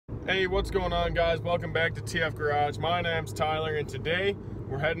Hey, what's going on, guys? Welcome back to TF Garage. My name's Tyler, and today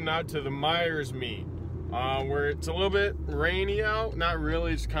we're heading out to the Meijer's meet. Where it's a little bit rainy out. Not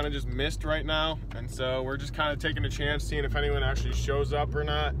really, it's kind of just mist right now, and so we're just kind of taking a chance, seeing if anyone actually shows up or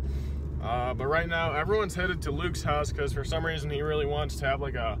not. But right now, everyone's headed to Luke's house because for some reason he really wants to have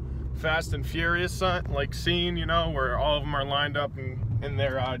like a Fast and Furious like scene, you know, where all of them are lined up in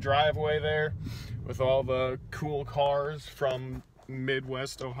their driveway there with all the cool cars from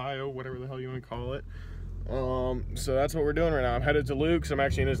Midwest Ohio, whatever the hell you want to call it. So that's what we're doing right now. I'm headed to Luke's. I'm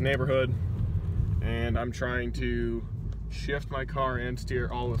actually in his neighborhood, and I'm trying to shift my car and steer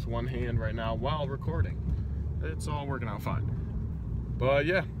all with one hand right now while recording. It's all working out fine. But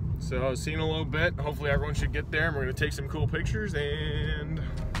yeah, so see you in a little bit. Hopefully everyone should get there, and we're gonna take some cool pictures, and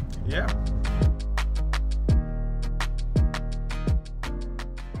yeah.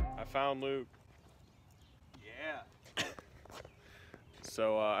 I found Luke. Yeah.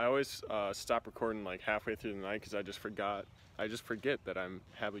 So I always stop recording like halfway through the night because I just forget that I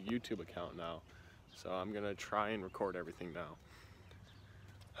have a YouTube account now. So I'm gonna try and record everything now.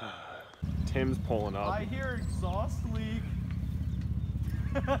 Tim's pulling up. I hear exhaust leak.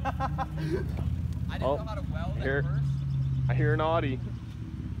 I didn't know how to weld at first. I hear an Audi.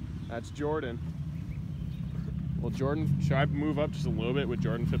 That's Jordan. Well, Jordan, should I move up just a little bit? Would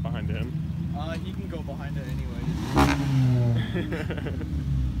Jordan fit behind him? He can go behind it anyway.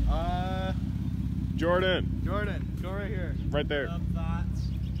 Jordan, go right here. right there. Thoughts?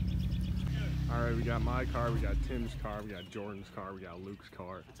 All right, we got my car, we got Tim's car, we got Jordan's car, we got Luke's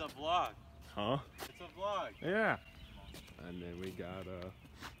car. It's a vlog. Huh? It's a vlog. Yeah. And then we got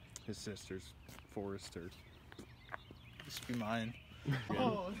his sister's Forester. This should be mine. Yeah.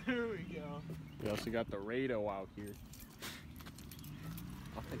 Oh, there we go. We also got the Rado out here.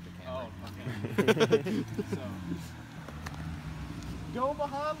 I'll take the camera. Oh, okay. So, go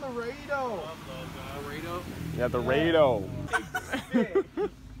behind the Rado. Burrito? Yeah, the Rado.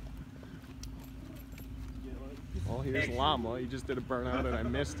 Well, here's Llama. He just did a burnout and I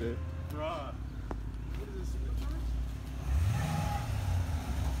missed it. Bruh.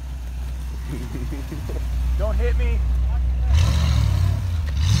 Don't hit me.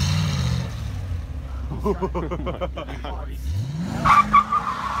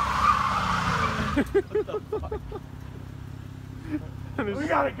 We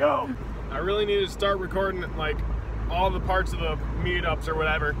gotta go. I really need to start recording like all the parts of the meetups or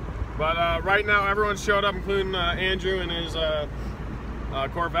whatever. But right now everyone showed up, including Andrew and his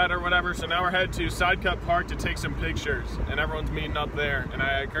Corvette or whatever. So now we're headed to Sidecut Park to take some pictures, and everyone's meeting up there. And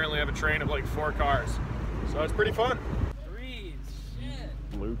I currently have a train of like 4 cars, so it's pretty fun.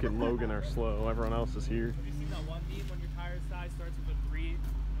 Shit. Luke and Logan are slow. Everyone else is here. Have you seen that one meme when your tire size starts with a 3 and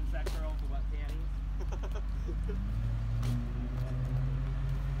that girl with the wet panties?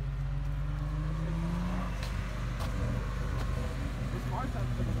 This car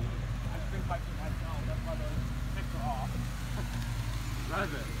sounds for the lead. I spring bike to myself. That's why the picks are off.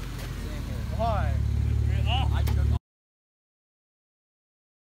 Drive it. Why? I took off.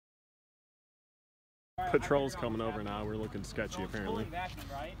 Patrol's coming over now. We're looking sketchy apparently. Vacuum,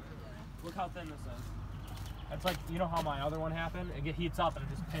 right? Look how thin this is. It's like, you know how my other one happened? It heats up and it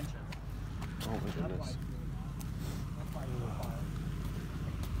just pinches. Oh my goodness.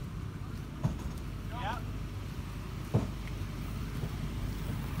 Yeah.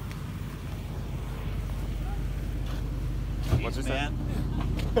 What's this man?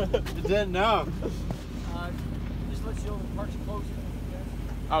 Didn't know. Just let you parts close.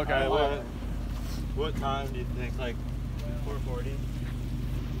 Okay. What time do you think? Like 4:40?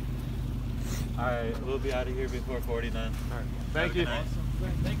 Alright, we'll be out of here before 40 then. Alright. Thank you. Awesome.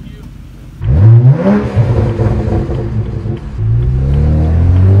 Thank you.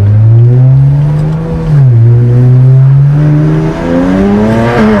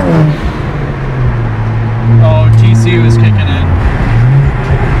 Oh, TC was kicking in.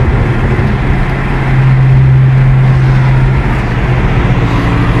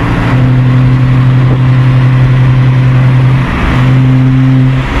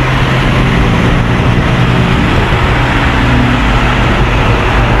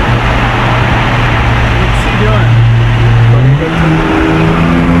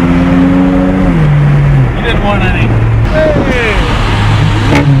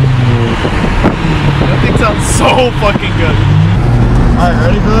 So fucking good. Alright,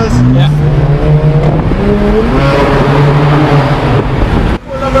 ready for this? Yeah.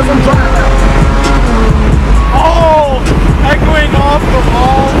 Oh! Echoing off the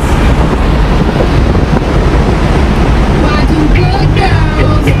walls. Watching good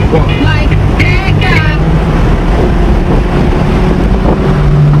girls like that guy.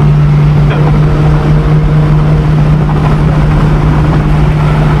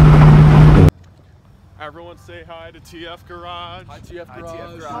 TF Garage. Hi, TF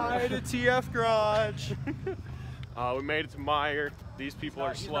Garage. Hi to TF Garage. We made it to Meijer. These people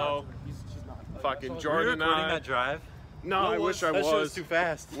are slow. She's not. Fucking Were you Jordan and recording I. that drive? No, I wish I That shit was was. too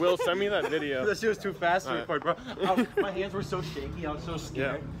fast. Will, send me that video. That shit was too fast to Alright. record, bro. My hands were so shaky. I was so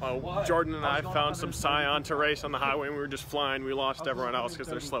Yeah. scared. Jordan and I found some Scion to race on the highway and we were just flying. We lost everyone else because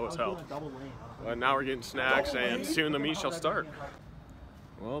they're slow as hell. But now we're getting snacks and soon the meet shall start.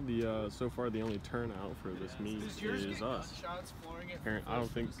 Well, so far the only turnout for this meet is us. I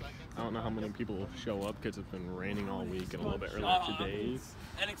don't know how many people show up because it's been raining all week and a little bit earlier today.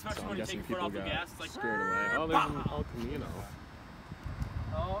 And especially So I'm when you guessing take your foot people off the got gas, it's like scared away. Oh, there's an El Camino.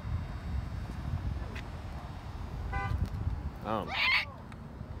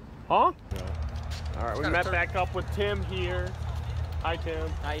 Huh? Yeah. All right, we met back up with Tim here. Hi, Tim.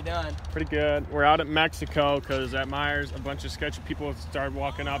 How you doing? Pretty good. We're out at Mexico because at Meijer's, a bunch of sketchy people started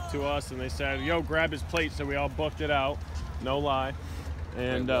walking up to us and they said, yo, grab his plate. So we all booked it out. No lie.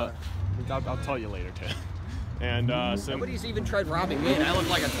 And I'll tell you later, Tim. And Nobody's even tried robbing me, and I look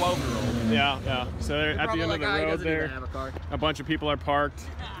like a 12-year-old. yeah. So they're at the end of the road there. A A bunch of people are parked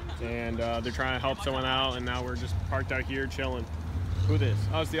and they're trying to help someone out. And now we're just parked out here chilling. Who this?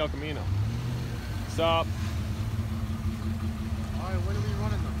 Oh, it's the El Camino. What's up? Alright, when are we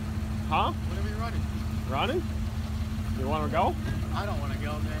running them? Huh? When are we running? Running? You want to go? I don't want to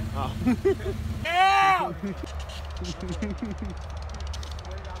go, man. Oh.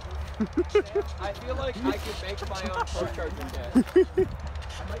 I feel like I could make my own pro charging kit.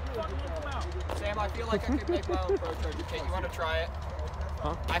 Sam, I feel like I could make my own pro charging kit. You want to try it?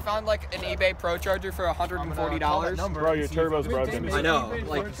 Huh? I found like an eBay pro charger for $140. Bro, your turbo's broken. I know,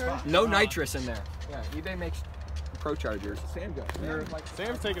 like no nitrous in there. Yeah, eBay makes pro chargers. Sam's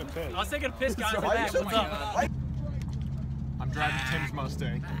taking a piss. I was taking a piss, guys. We're back. What's up? I'm driving Tim's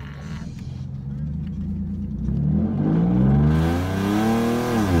Mustang.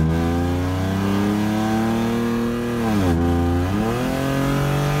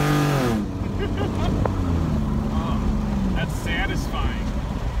 Oh, that's satisfying.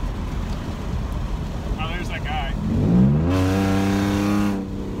 Oh, there's that guy.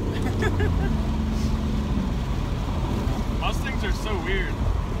 Mustangs are so weird.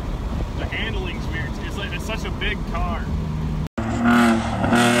 The handling's weird. It's like it's such a big car.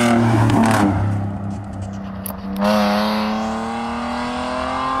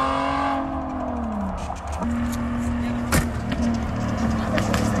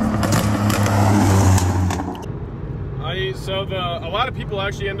 So a lot of people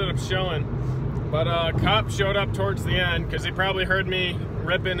actually ended up showing, but a cop showed up towards the end because he probably heard me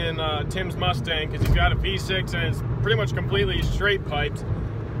ripping in Tim's Mustang because he's got a V6 and it's pretty much completely straight piped.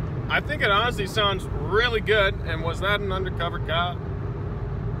 I think it honestly sounds really good. And was that an undercover cop?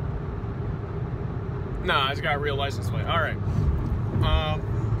 Nah, he's got a real license plate. All right.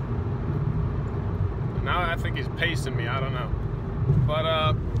 Now I think he's pacing me. I don't know, but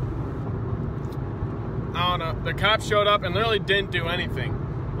I don't know. The cop showed up and literally didn't do anything.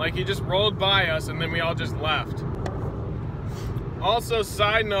 Like, he just rolled by us and then we all just left. Also,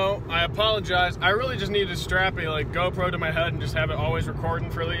 side note, I apologize. I really just need to strap a GoPro to my head and just have it always recording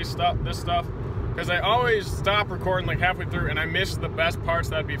for this stuff. Because I always stop recording like halfway through and I miss the best parts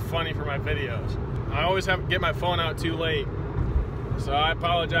that'd be funny for my videos. I always have to get my phone out too late. So I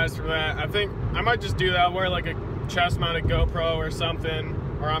apologize for that. I think I might just do that. I'll wear like a chest-mounted GoPro or something,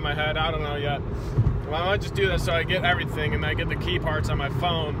 or on my head. I don't know yet. Well, I might just do that so I get everything and I get the key parts on my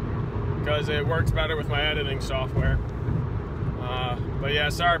phone because it works better with my editing software. But yeah,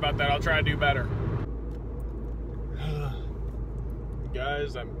 sorry about that. I'll try to do better.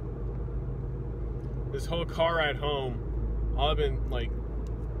 Guys, this whole car ride home, all I've been like,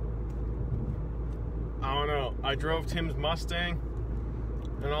 I don't know. I drove Tim's Mustang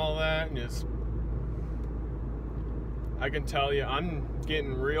and all that, and I can tell you, I'm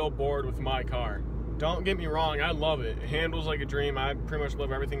getting real bored with my car. Don't get me wrong, I love it. It handles like a dream. I pretty much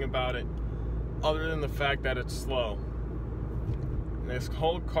love everything about it, other than the fact that it's slow. And this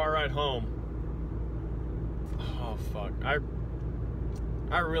whole car ride home, oh fuck, I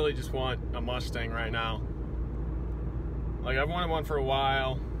really just want a Mustang right now. Like, I've wanted one for a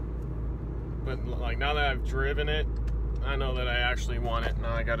while, but like now that I've driven it, I know that I actually want it.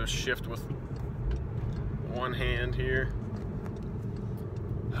 Now I gotta shift with one hand here.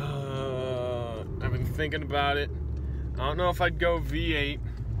 I've been thinking about it. I don't know if I'd go V8.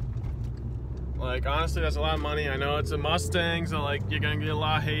 Like, honestly, that's a lot of money. I know it's a Mustang, so like you're gonna get a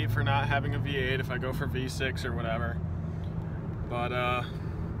lot of hate for not having a V8 if I go for V6 or whatever. But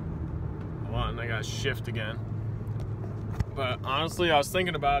hold on, I gotta shift again. But honestly, I was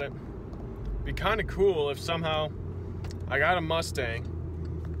thinking about it. It'd be kind of cool if somehow I got a Mustang,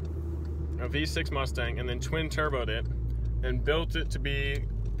 a V6 Mustang, and then twin turboed it and built it to be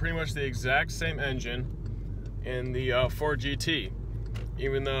pretty much the exact same engine in the Ford GT.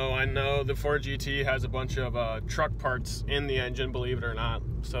 Even though I know the Ford GT has a bunch of truck parts in the engine, believe it or not,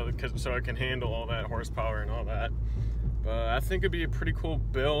 so it can handle all that horsepower and all that. But I think it'd be a pretty cool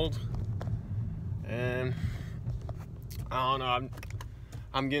build, and I don't know,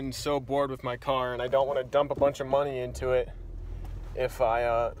 I'm getting so bored with my car, and I don't want to dump a bunch of money into it if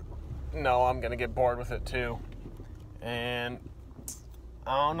I know I'm gonna get bored with it too. And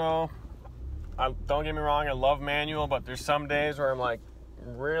I don't know, don't get me wrong, I love manual, but there's some days where I'm like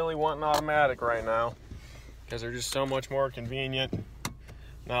really wanting automatic right now because they're just so much more convenient,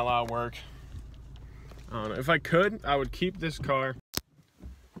 not a lot of work. I don't know. If I could, I would keep this car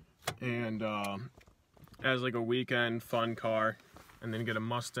and as like a weekend fun car, and then get a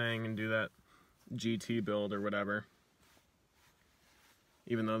Mustang and do that GT build or whatever.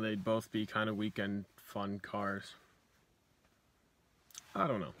 Even though they'd both be kind of weekend fun cars. I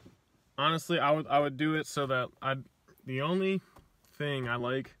don't know. Honestly, I would do it so that the only thing I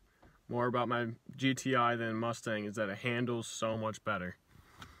like more about my GTI than Mustang is that it handles so much better.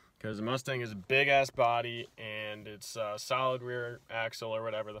 Because the Mustang is a big ass body and it's a solid rear axle or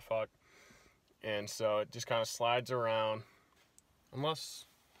whatever the fuck. And so it just kind of slides around. Unless,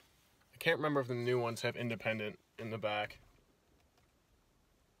 I can't remember if the new ones have independent in the back.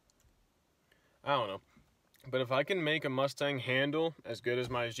 I don't know. But if I can make a Mustang handle as good as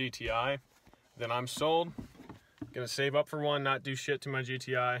my GTI, then I'm sold. I'm gonna save up for one, not do shit to my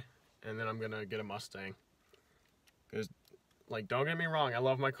GTI, and then I'm gonna get a Mustang. Because, like, don't get me wrong, I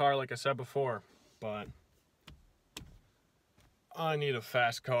love my car like I said before, but I need a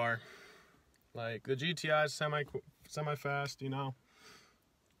fast car. Like, the GTI is semi-fast, you know,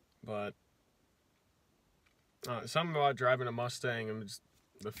 but something about driving a Mustang and just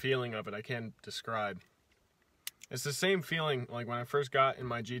the feeling of it I can't describe. It's the same feeling like when I first got in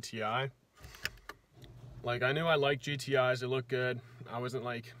my GTI. Like, I knew I liked GTIs, they looked good. I wasn't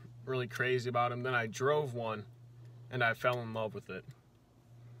like really crazy about them. Then I drove one and I fell in love with it.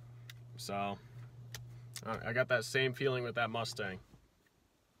 So I got that same feeling with that Mustang.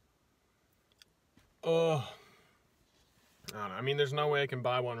 Oh, I don't know. I mean, there's no way I can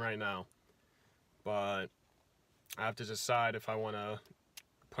buy one right now, but I have to decide if I want to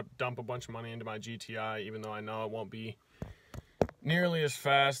dump a bunch of money into my GTI, even though I know it won't be nearly as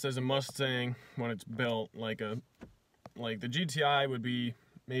fast as a Mustang when it's built. Like the GTI would be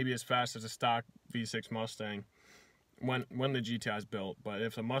maybe as fast as a stock V6 Mustang when the GTI is built, but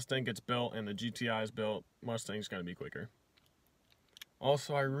if the Mustang gets built and the GTI is built, Mustang's gonna be quicker.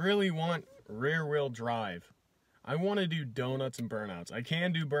 Also, I really want rear-wheel drive. I want to do donuts and burnouts. I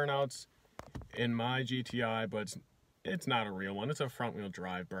can do burnouts in my GTI, but it's not a real one. It's a front-wheel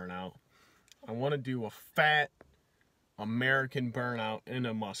drive burnout. I want to do a fat American burnout in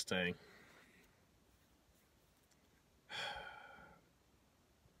a Mustang.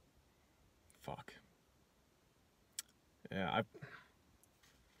 Fuck. Yeah,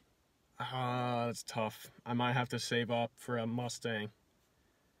 it's tough. I might have to save up for a Mustang.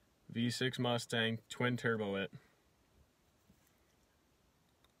 V6 Mustang, twin turbo it.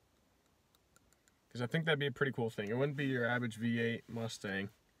 Because I think that'd be a pretty cool thing. It wouldn't be your average V8 Mustang,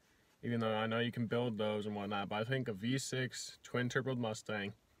 even though I know you can build those and whatnot, but I think a V6 twin turbo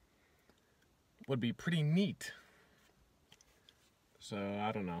Mustang would be pretty neat. So,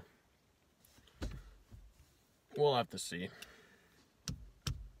 I don't know. We'll have to see.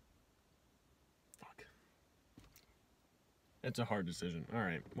 It's a hard decision.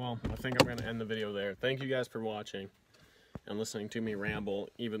 Alright, well, I think I'm going to end the video there. Thank you guys for watching and listening to me ramble,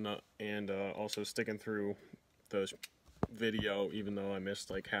 and also sticking through the video, even though I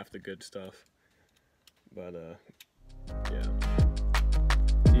missed like half the good stuff. But, yeah.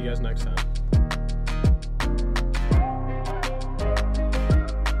 See you guys next time.